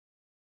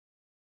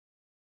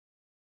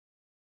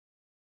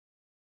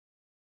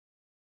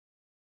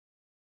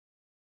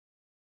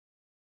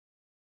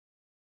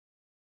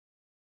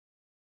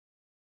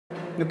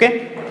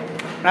Okay,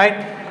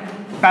 right?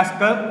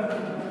 Pascal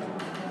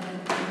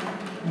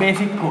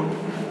basic code.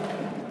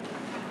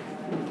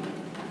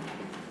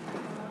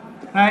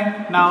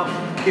 Right, now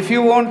if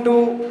you want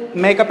to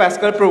make a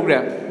Pascal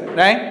program,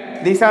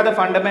 right, these are the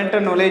fundamental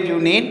knowledge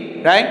you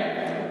need,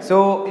 right?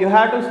 So you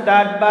have to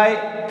start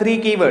by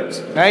 3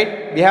 keywords,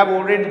 right? We have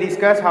already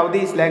discussed how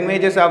these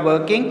languages are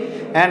working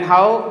and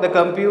how the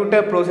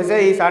computer processor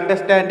is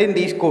understanding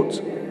these codes,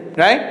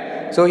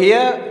 right? So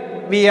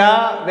here we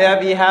are where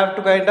we have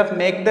to kind of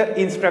make the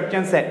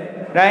instruction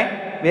set,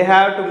 right? We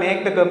have to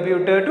make the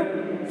computer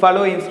to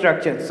follow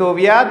instructions. So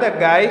we are the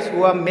guys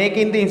who are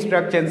making the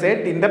instruction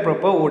set in the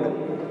proper order.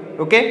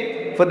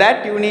 Okay, for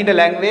that you need a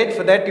language.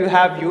 For that you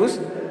have used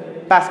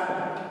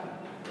Pascal.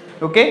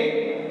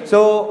 Okay,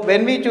 so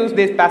when we choose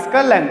this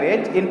Pascal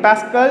language, in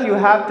Pascal you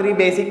have 3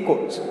 basic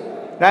codes,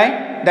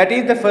 right? That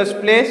is the first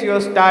place you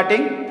are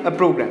starting a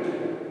program.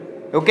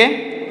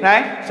 Okay,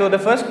 right? So the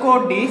first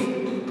code is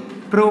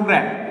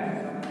program.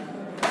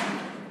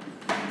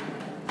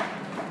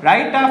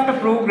 Right after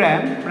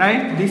program,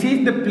 right, this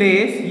is the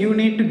place you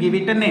need to give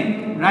it a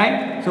name,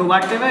 right? So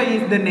whatever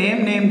is the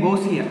name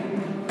goes here.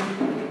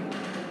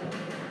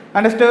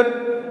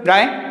 Understood?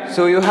 Right?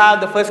 So you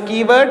have the first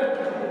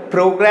keyword,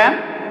 program,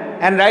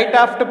 and right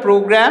after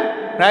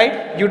program,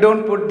 right, you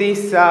don't put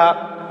these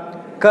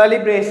curly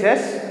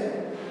braces,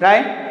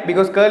 right,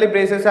 because curly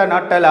braces are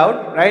not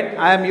allowed, right?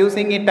 I am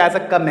using it as a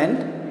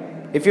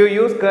comment. If you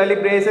use curly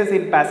braces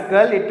in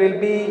Pascal, it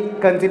will be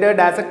considered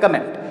as a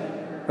comment.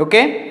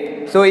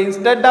 Okay, so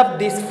instead of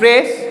this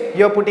phrase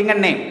you are putting a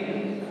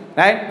name,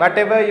 right?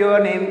 Whatever your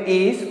name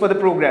is for the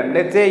program.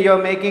 Let's say you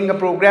are making a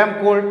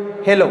program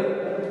called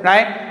hello,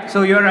 right?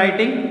 So you are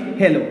writing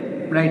hello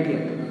right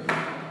here.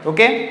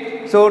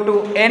 Okay, so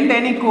to end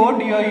any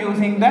code you are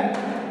using the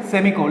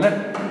semicolon.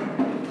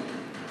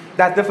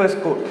 That's the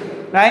first code,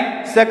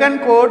 right? Second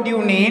code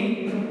you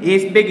need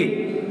is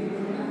begin.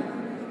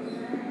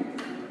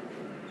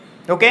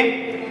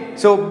 Okay,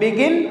 so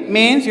begin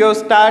means you are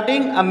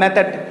starting a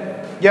method.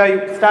 You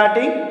are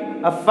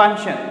starting a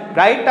function.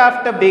 Right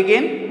after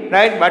begin,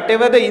 right,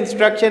 whatever the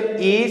instruction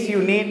is you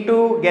need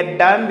to get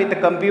done with the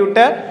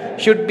computer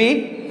should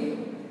be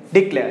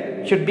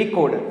declared, should be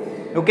coded.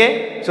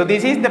 Okay, so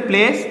this is the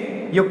place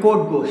your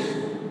code goes.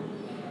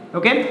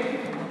 Okay,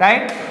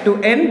 right?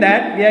 To end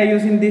that we are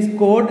using this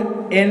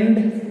code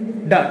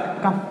end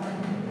dot. Come.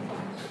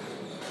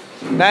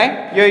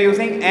 Right, you are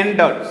using end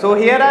dot. So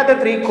here are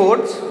the 3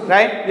 codes,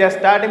 right? We are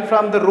starting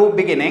from the root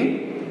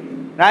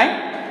beginning,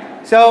 right?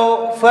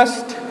 So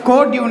first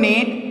code you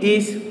need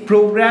is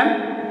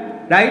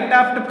program. Right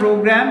after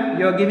program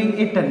you are giving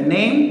it a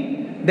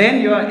name,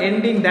 then you are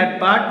ending that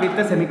part with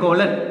a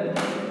semicolon.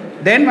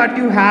 Then what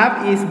you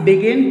have is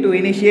begin to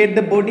initiate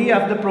the body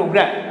of the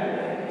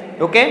program.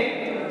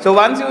 Okay, so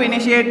once you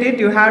initiate it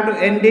you have to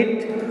end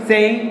it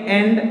saying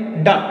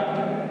end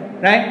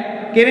dot,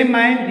 right? Keep in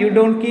mind you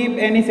don't keep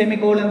any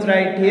semicolons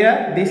right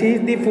here. This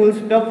is the full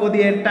stop for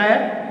the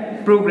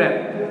entire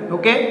program.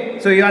 Okay,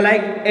 so you are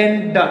like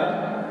end dot.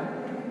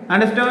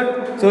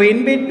 Understood? So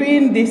in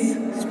between this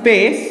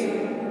space,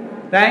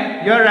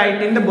 right, you are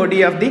writing the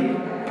body of the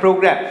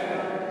program.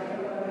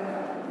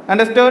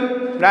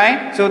 Understood?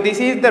 Right? So this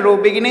is the row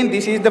beginning.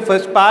 This is the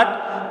first part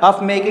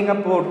of making a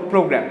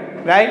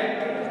program.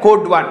 Right?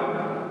 Code 1.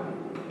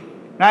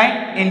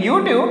 Right? In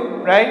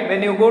YouTube, right,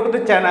 when you go to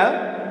the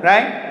channel,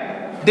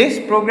 right,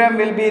 this program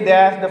will be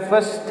there as the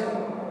first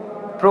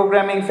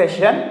programming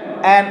session,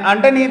 and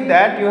underneath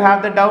that you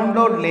have the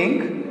download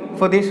link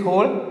for this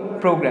whole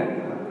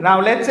program. Now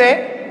let's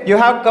say you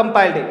have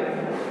compiled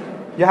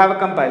it. You have a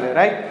compiler,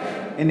 right,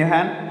 in your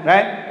hand,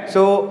 right?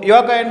 So you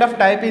are kind of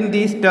typing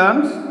these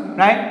terms,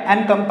 right,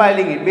 and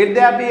compiling it. Will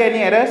there be any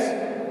errors?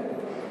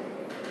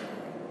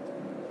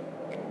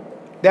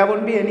 There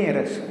won't be any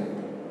errors,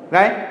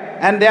 right?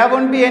 And there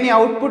won't be any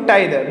output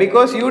either,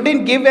 because you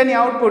didn't give any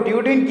output,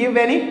 you didn't give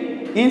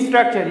any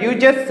instruction. You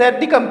just said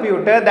the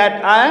computer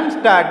that I am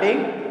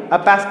starting a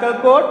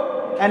Pascal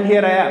code and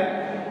here I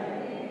am.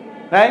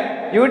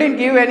 Right? You didn't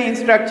give any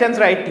instructions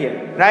right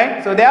here,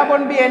 right? So there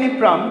won't be any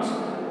prompts,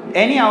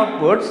 any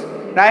outputs,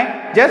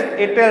 right? Just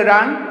it will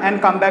run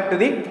and come back to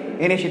the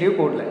initiative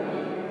code line.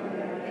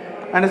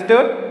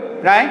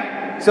 Understood?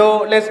 Right?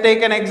 So let's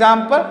take an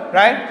example,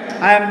 right?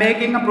 I am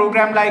making a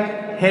program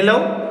like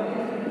hello.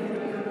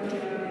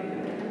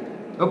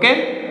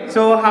 Okay?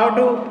 So how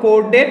to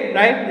code it,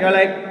 right? You're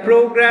like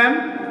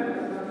program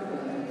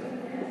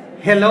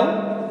hello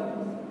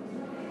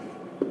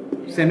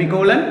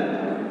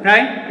semicolon,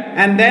 right?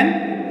 And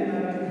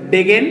then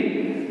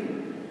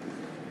begin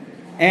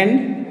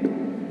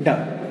end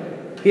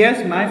done.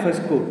 Here's my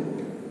first code.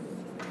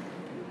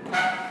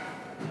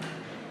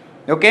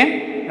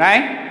 Okay,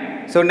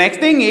 right? So next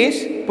thing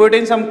is put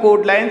in some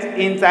code lines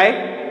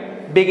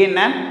inside begin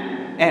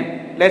and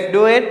end. Let's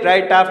do it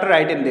right after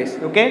writing this.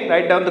 Okay,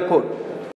 write down the code.